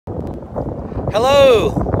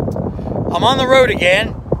Hello, I'm on the road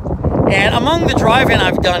again, and among the driving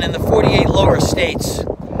I've done in the 48 lower states,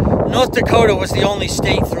 North Dakota was the only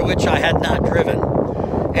state through which I had not driven,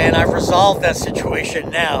 and I've resolved that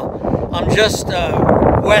situation now. I'm just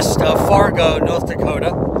west of Fargo, North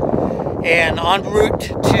Dakota, and en route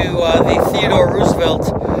to the Theodore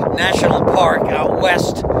Roosevelt National Park out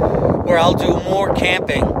west, where I'll do more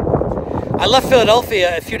camping. I left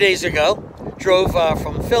Philadelphia a few days ago. Drove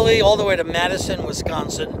from Philly all the way to Madison,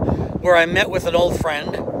 Wisconsin, where I met with an old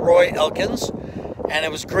friend, Roy Elkins, and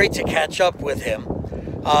it was great to catch up with him.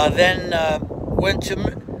 Then went to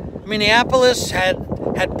Minneapolis, had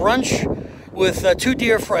brunch with two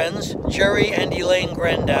dear friends, Jerry and Elaine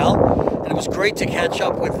Grandal, and it was great to catch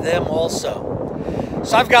up with them also.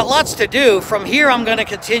 So I've got lots to do. From here, I'm going to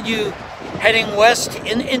continue heading west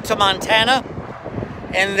into Montana,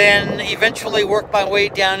 and then eventually work my way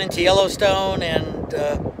down into Yellowstone and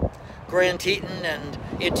Grand Teton and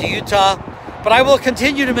into Utah. But I will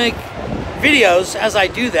continue to make videos as I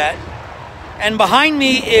do that. And behind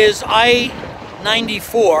me is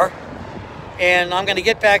I-94, and I'm going to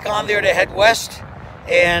get back on there to head west,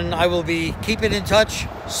 and I will be keeping in touch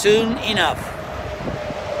soon enough.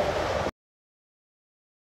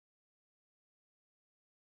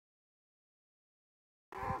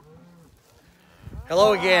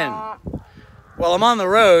 Hello again. Well, I'm on the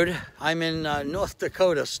road. I'm in North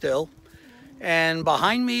Dakota still, and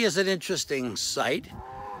behind me is an interesting sight.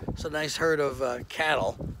 It's a nice herd of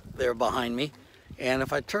cattle there behind me, and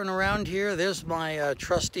if I turn around here, there's my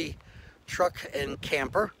trusty truck and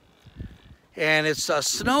camper, and it's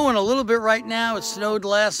snowing a little bit right now. It snowed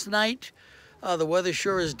last night. The weather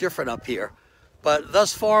sure is different up here, but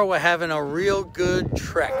thus far we're having a real good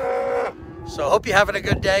trek. So I hope you're having a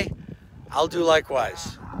good day. I'll do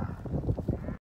likewise.